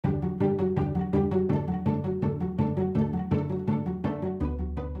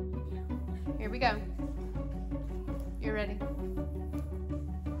go. You're ready.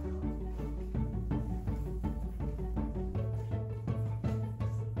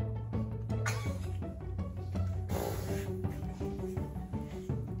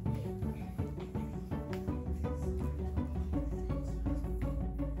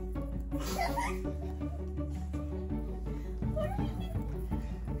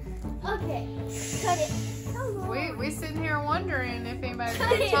 Okay, cut it. We sitting here wondering if anybody's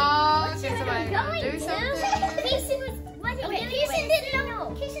gonna talk, if somebody's gonna do something. Keesyn was running. Okay, Keesyn didn't know.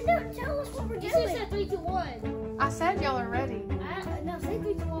 Keesyn, don't tell us what we're doing. Keesyn said 3, 2, 1. I said y'all are ready. No, say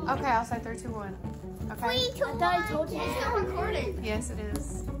 3, 2, 1. Okay, I'll say 3, 2, 1. Okay. 3, 2, 1. I thought I told you. It's not recording. Yes, it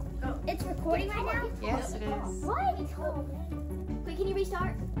is. Oh. It's recording right now? Yes, it is. What? Wait, can you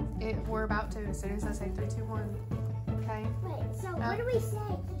restart? We're about to as soon as I say 3, 2, 1. Okay. Wait, so what do we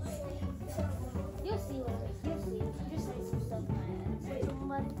say? You'll see what you'll see. Just say some stuff.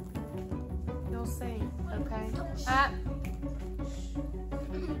 You'll see. Okay.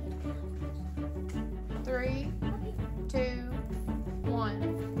 3, 2,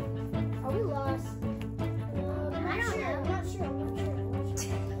 1. Are we lost? I don't know. I'm not sure.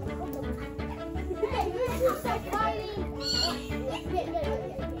 Hey, this is so fighting.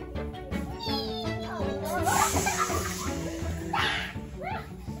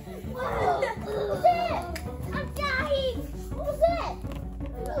 I'm dying. What was that?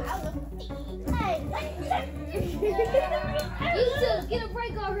 Hey. You two, get a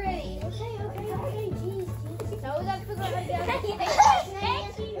break already. Okay. Jeez. So we got to figure out how to get out.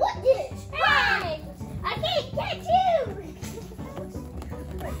 What did? Hey! I can't catch you!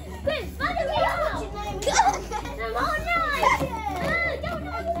 Quit fucking me up! I'm holding on! Don't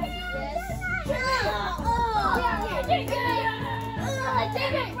know you Take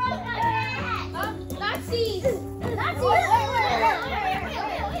it! Nazis!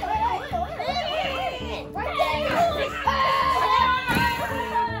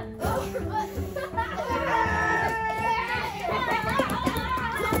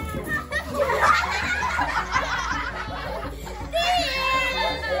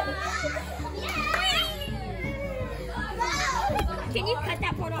 Can you cut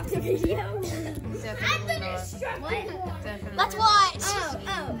that part off the video? Definitely not. What? Definitely. Let's watch.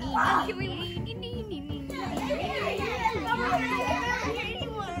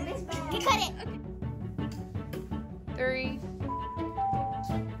 You cut it. 3.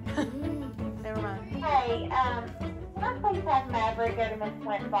 Never mind. Hey, can I please have Maverick go to Miss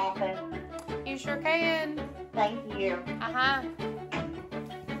Flint's office? You sure can. Thank you. Uh-huh.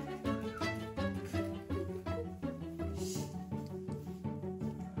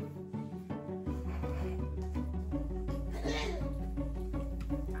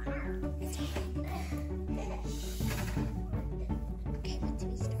 Okay, once we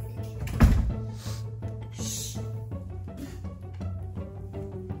started.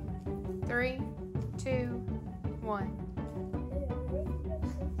 3, 2, 1.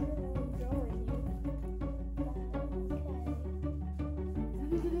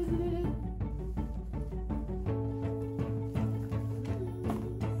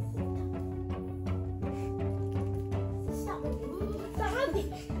 Stop moving.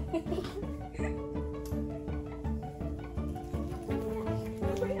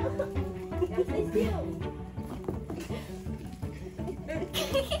 Yes, they do.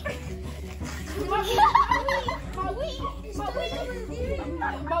 My weed. Look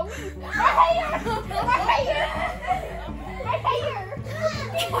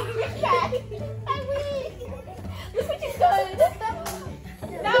what you've done.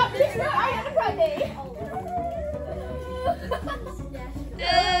 No, it's not Ariana Grande.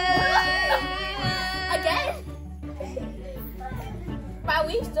 Again? My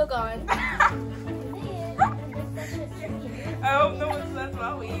weed's still gone. Oh, no, that's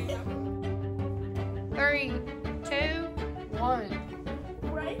my weed. 3, 2, 1.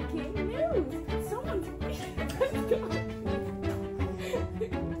 Breaking news. Someone's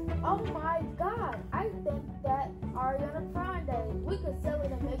Oh my god, I think that Ariana Grande, we could sell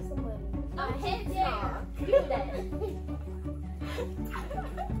it and make some money. Heck yeah. Do that.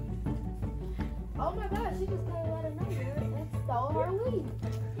 Oh my god, she just came out of nowhere and stole her weed.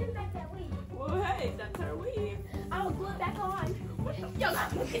 Give back that weed. Well, hey, that's her weed. I'll glue it back on. I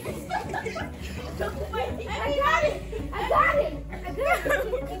got it!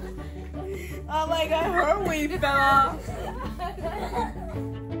 Oh my god, her weed fell off.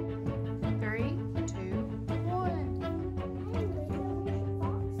 3, 2, 1.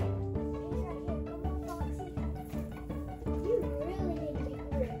 You really need to get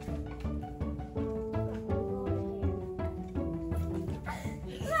rid of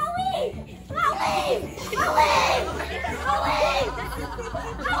My weed! My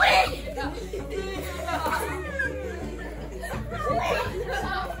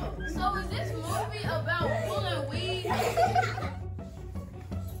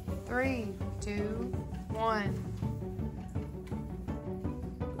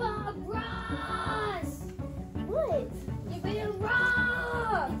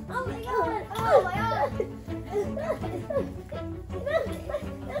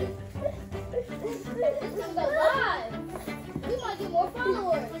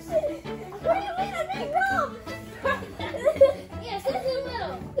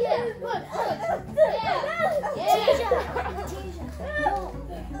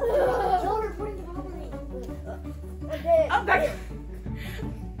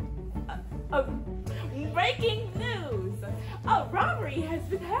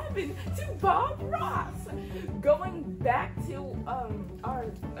happened to Bob Ross? Going back to our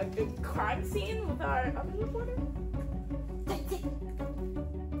crime scene with our other reporter?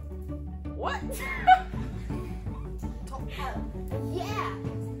 What? Yeah,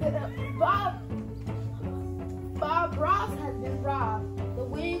 Bob Ross has been robbed. The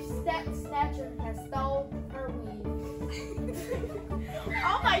Weave Snatcher has stolen her weave.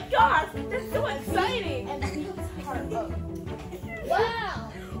 Oh my gosh, that's so exciting! And beats her up. Wow.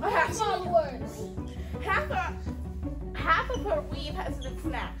 Followers. Half of her weave has been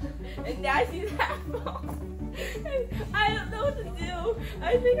snatched, and now she's half off. I don't know what to do.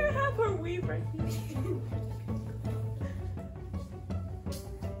 I think I have her weave right here.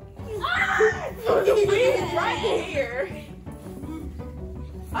 The weave right here.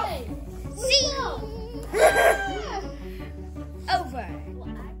 Hey. See. Over.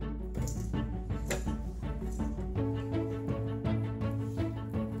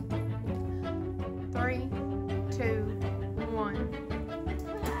 3, 2, 1.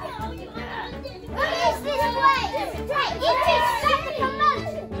 What is this way? You can stop the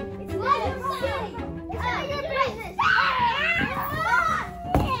promotion. It's not your business. It's not your business.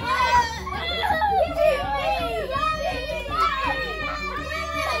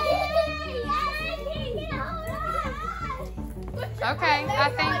 Okay, I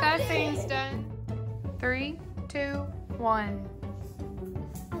think that scene's done. 3, 2, 1.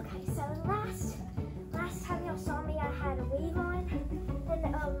 Okay, so last time y'all saw me, I had a weave on,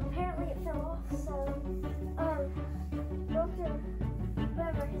 and apparently it fell off. So Doctor,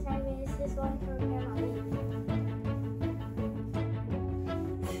 whoever his name is going to repair my weave.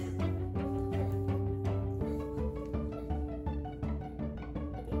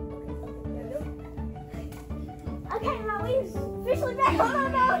 Okay, my weave's officially back on. Oh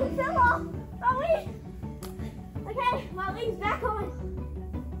no, it fell off. My weave. Okay, my weave's back on.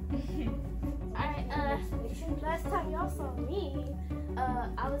 Alright, last time y'all saw me,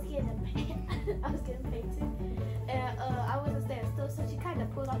 I was getting paid. I was getting paid too. And I wasn't staying still, so she kinda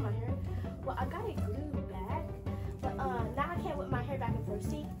pulled off my hair. Well, I got it glued back, but now I can't whip my hair back and forth.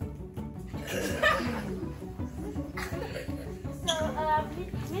 See? So,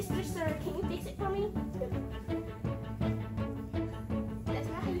 Mr. Sir, can you fix it for me? That's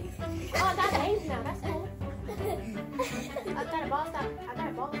nice. Oh, I got bangs now. That's cool. I got a bald spot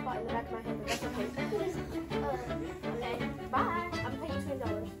in the back of my head, but that's okay. Okay, bye. I'm paying you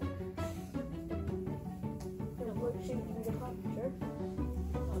 $20. Should we give me the card? Sure.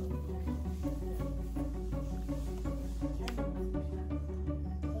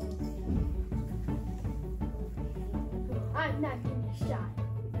 I'm not giving you a shot.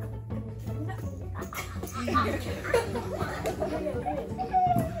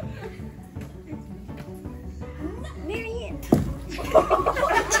 Marianne.